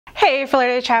Hey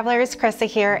Florida travelers, Krista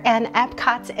here, and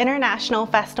Epcot's International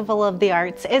Festival of the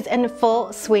Arts is in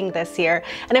full swing this year.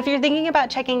 And if you're thinking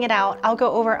about checking it out, I'll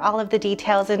go over all of the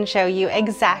details and show you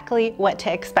exactly what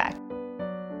to expect.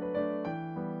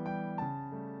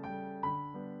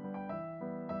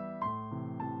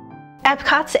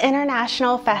 Epcot's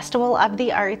International Festival of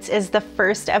the Arts is the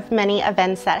first of many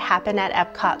events that happen at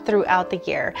Epcot throughout the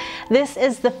year. This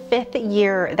is the 5th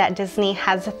year that Disney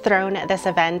has thrown this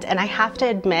event, and I have to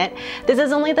admit, this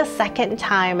is only the 2nd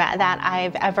time that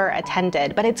I've ever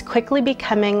attended, but it's quickly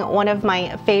becoming one of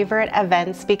my favorite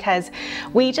events because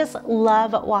we just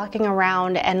love walking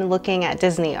around and looking at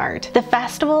Disney art. The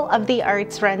Festival of the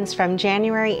Arts runs from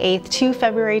January 8th to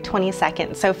February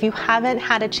 22nd, so if you haven't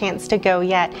had a chance to go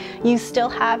yet, you still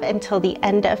have until the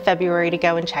end of February to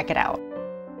go and check it out.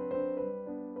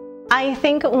 I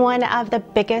think one of the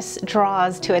biggest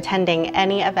draws to attending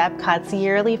any of Epcot's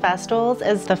yearly festivals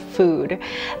is the food.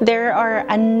 There are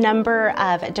a number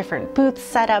of different booths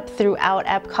set up throughout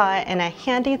Epcot, and a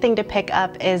handy thing to pick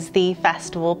up is the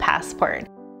festival passport.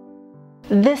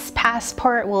 This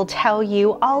passport will tell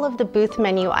you all of the booth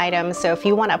menu items, so if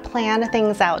you want to plan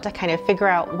things out to kind of figure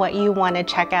out what you want to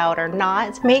check out or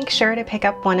not, make sure to pick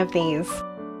up one of these.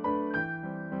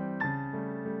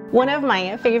 One of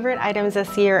my favorite items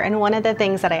this year, and one of the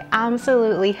things that I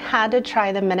absolutely had to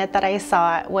try the minute that I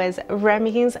saw it, was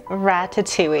Remy's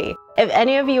Ratatouille. If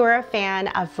any of you are a fan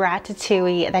of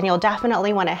Ratatouille, then you'll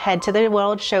definitely want to head to the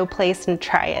World Showplace and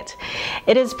try it.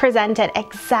 It is presented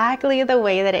exactly the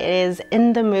way that it is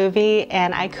in the movie,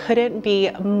 and I couldn't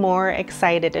be more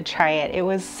excited to try it. It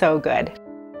was so good.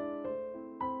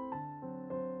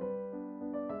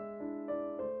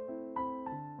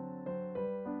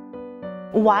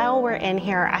 While we're in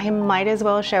here, I might as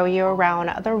well show you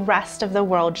around the rest of the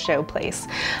World Showplace.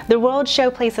 The World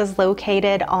Showplace is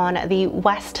located on the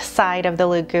west side of the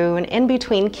lagoon, in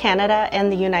between Canada and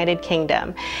the United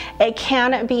Kingdom. It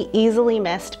can be easily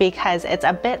missed because it's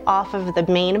a bit off of the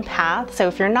main path, so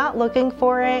if you're not looking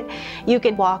for it, you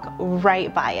could walk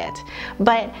right by it.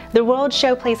 But the World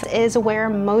Showplace is where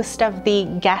most of the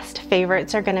guest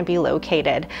favorites are going to be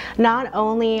located. Not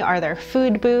only are there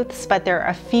food booths, but there are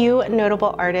a few notable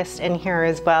artists in here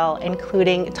as well,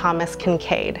 including Thomas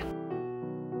Kinkade.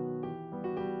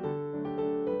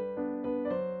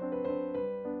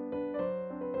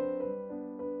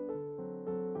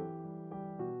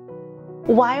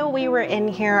 While we were in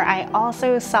here, I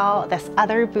also saw this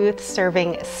other booth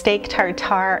serving steak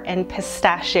tartare and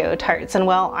pistachio tarts, and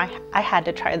well, I had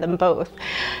to try them both.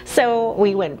 So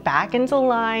we went back into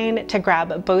line to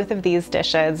grab both of these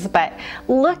dishes, but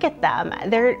look at them.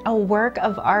 They're a work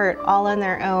of art all on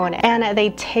their own, and they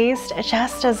taste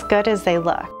just as good as they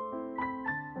look.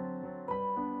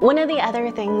 One of the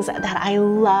other things that I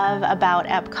love about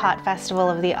Epcot Festival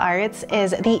of the Arts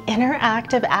is the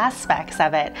interactive aspects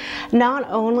of it. Not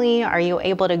only are you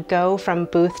able to go from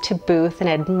booth to booth and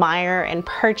admire and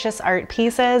purchase art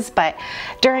pieces, but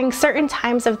during certain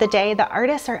times of the day, the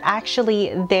artists are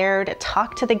actually there to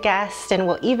talk to the guests and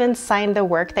will even sign the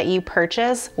work that you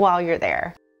purchase while you're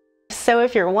there. So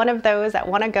if you're one of those that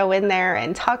want to go in there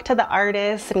and talk to the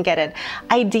artists and get an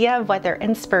idea of what their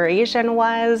inspiration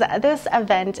was, this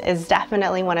event is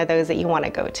definitely one of those that you want to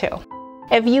go to.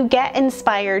 If you get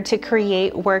inspired to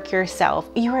create work yourself,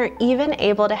 you are even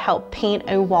able to help paint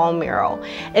a wall mural.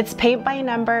 It's paint by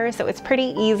number, so it's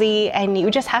pretty easy, and you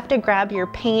just have to grab your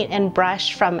paint and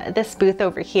brush from this booth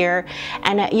over here,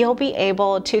 and you'll be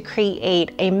able to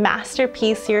create a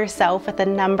masterpiece yourself with a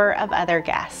number of other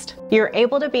guests. You're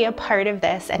able to be a part of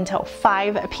this until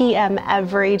 5 p.m.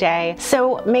 every day,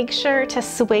 so make sure to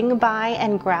swing by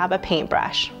and grab a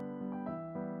paintbrush.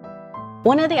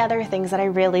 One of the other things that I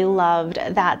really loved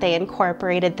that they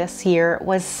incorporated this year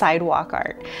was sidewalk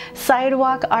art.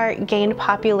 Sidewalk art gained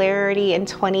popularity in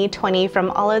 2020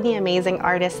 from all of the amazing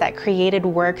artists that created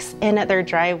works in their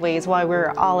driveways while we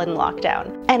were all in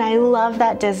lockdown. And I love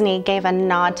that Disney gave a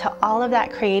nod to all of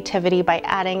that creativity by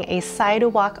adding a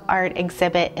sidewalk art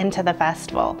exhibit into the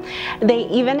festival. They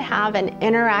even have an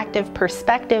interactive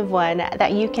perspective one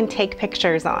that you can take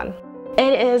pictures on.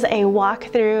 It is a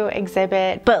walkthrough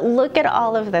exhibit, but look at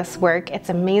all of this work. It's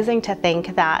amazing to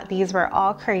think that these were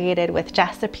all created with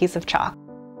just a piece of chalk.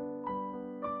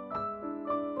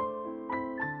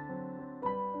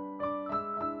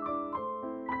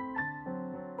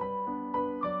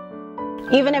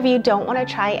 Even if you don't want to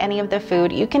try any of the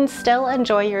food, you can still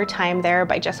enjoy your time there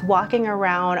by just walking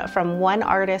around from one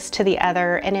artist to the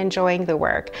other and enjoying the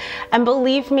work. And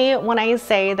believe me when I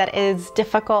say that it is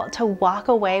difficult to walk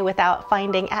away without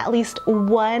finding at least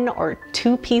one or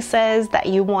two pieces that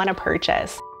you want to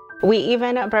purchase. We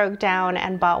even broke down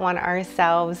and bought one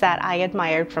ourselves that I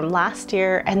admired from last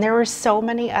year, and there were so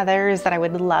many others that I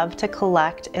would love to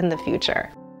collect in the future.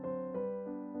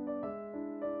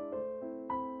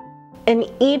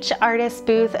 In each artist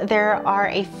booth, there are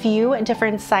a few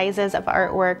different sizes of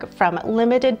artwork, from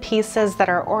limited pieces that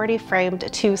are already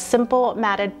framed to simple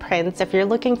matted prints if you're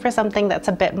looking for something that's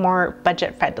a bit more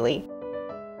budget friendly.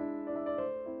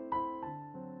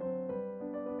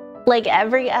 Like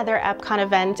every other Epcot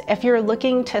event, if you're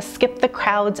looking to skip the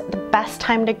crowds, the best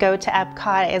time to go to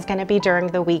Epcot is going to be during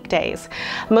the weekdays.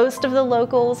 Most of the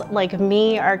locals, like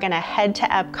me, are going to head to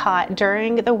Epcot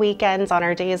during the weekends on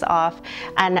our days off,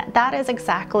 and that is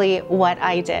exactly what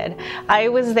I did. I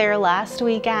was there last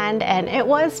weekend and it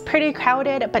was pretty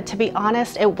crowded, but to be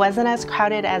honest, it wasn't as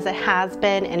crowded as it has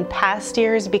been in past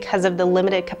years because of the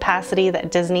limited capacity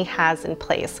that Disney has in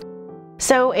place.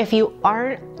 So if you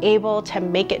aren't able to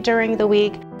make it during the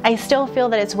week, I still feel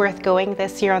that it's worth going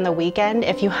this year on the weekend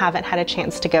if you haven't had a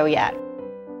chance to go yet.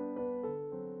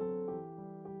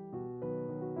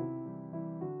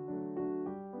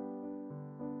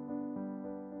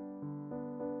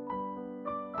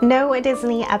 No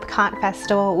Disney Epcot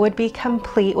Festival would be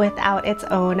complete without its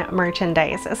own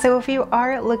merchandise. So if you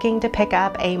are looking to pick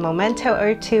up a memento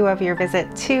or two of your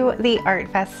visit to the art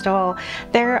festival,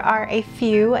 there are a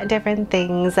few different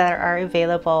things that are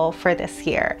available for this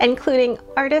year, including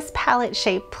artist palette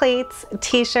shaped plates,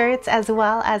 t-shirts, as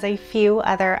well as a few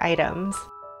other items.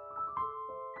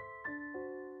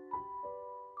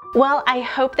 Well, I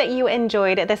hope that you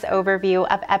enjoyed this overview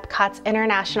of Epcot's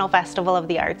International Festival of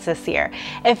the Arts this year.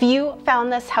 If you found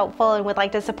this helpful and would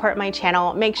like to support my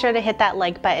channel, make sure to hit that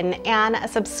like button and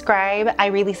subscribe. I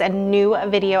release a new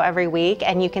video every week,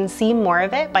 and you can see more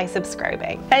of it by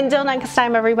subscribing. Until next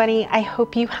time, everybody, I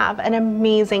hope you have an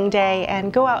amazing day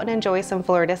and go out and enjoy some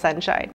Florida sunshine.